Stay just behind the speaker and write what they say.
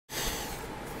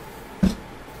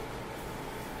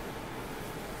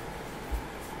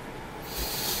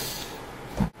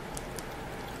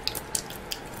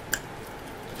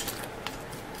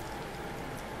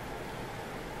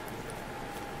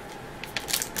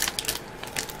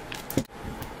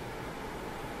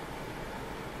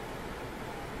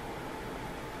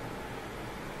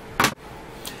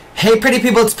Hey pretty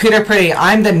people, it's Peter Pretty.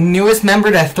 I'm the newest member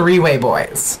to Three-Way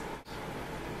Boys.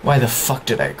 Why the fuck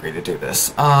did I agree to do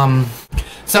this?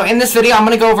 So in this video, I'm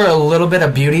gonna go over a little bit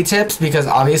of beauty tips because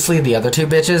obviously the other two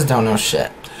bitches don't know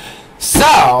shit.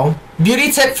 So,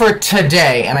 beauty tip for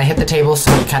today, and I hit the table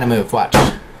so you kind of move, watch.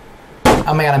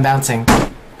 Oh my god, I'm bouncing.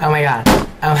 Oh my god.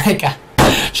 Oh my god.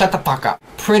 Shut the fuck up.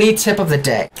 Pretty tip of the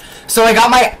day. So I got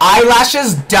my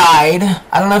eyelashes dyed.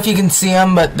 I don't know if you can see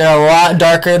them, but they're a lot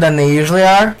darker than they usually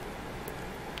are.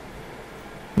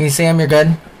 You see them? You're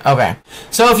good? Okay.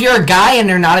 So if you're a guy and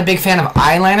you're not a big fan of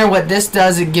eyeliner, what this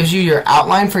does, it gives you your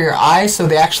outline for your eyes so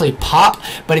they actually pop,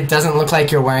 but it doesn't look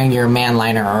like you're wearing your man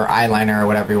liner or eyeliner or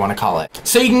whatever you want to call it.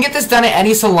 So you can get this done at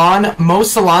any salon.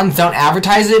 Most salons don't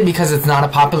advertise it because it's not a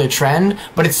popular trend,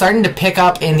 but it's starting to pick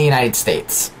up in the United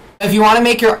States. If you want to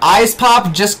make your eyes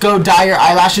pop, just go dye your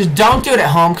eyelashes. Don't do it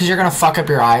at home because you're going to fuck up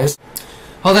your eyes.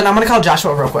 Hold on, I'm going to call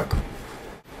Joshua real quick.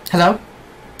 Hello?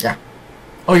 Yeah.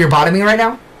 Oh, you're bottoming right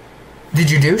now? Did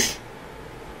you douche?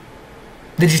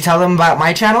 Did you tell them about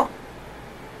my channel?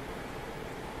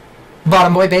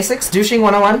 Bottom Boy Basics, Douching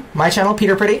 101, my channel,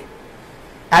 Peter Pretty.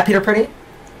 At Peter Pretty.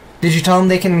 Did you tell them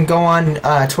they can go on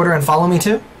Twitter and follow me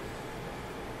too?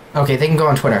 Okay, they can go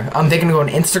on Twitter. They can go on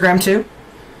Instagram too.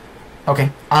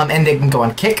 Okay, and they can go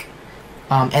on Kick.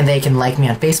 And they can like me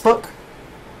on Facebook.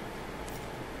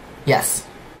 Yes.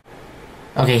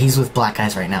 Okay, he's with black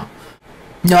guys right now.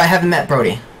 No, I haven't met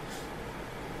Brody.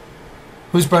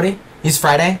 Who's Brody? He's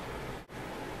Friday?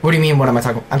 What do you mean, what am I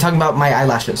talking about? I'm talking about my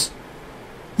eyelashes.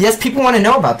 Yes, people want to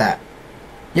know about that.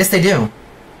 Yes, they do.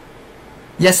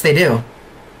 Yes, they do.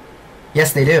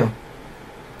 Yes, they do.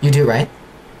 You do, right?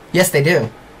 Yes, they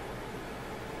do.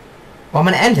 Well, I'm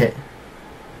gonna end it.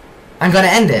 I'm gonna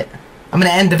end it. I'm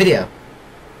gonna end the video.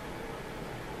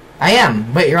 I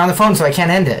am, but you're on the phone, so I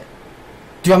can't end it.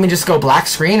 Do you want me to just go black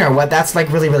screen, or what? That's like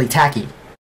really, really tacky.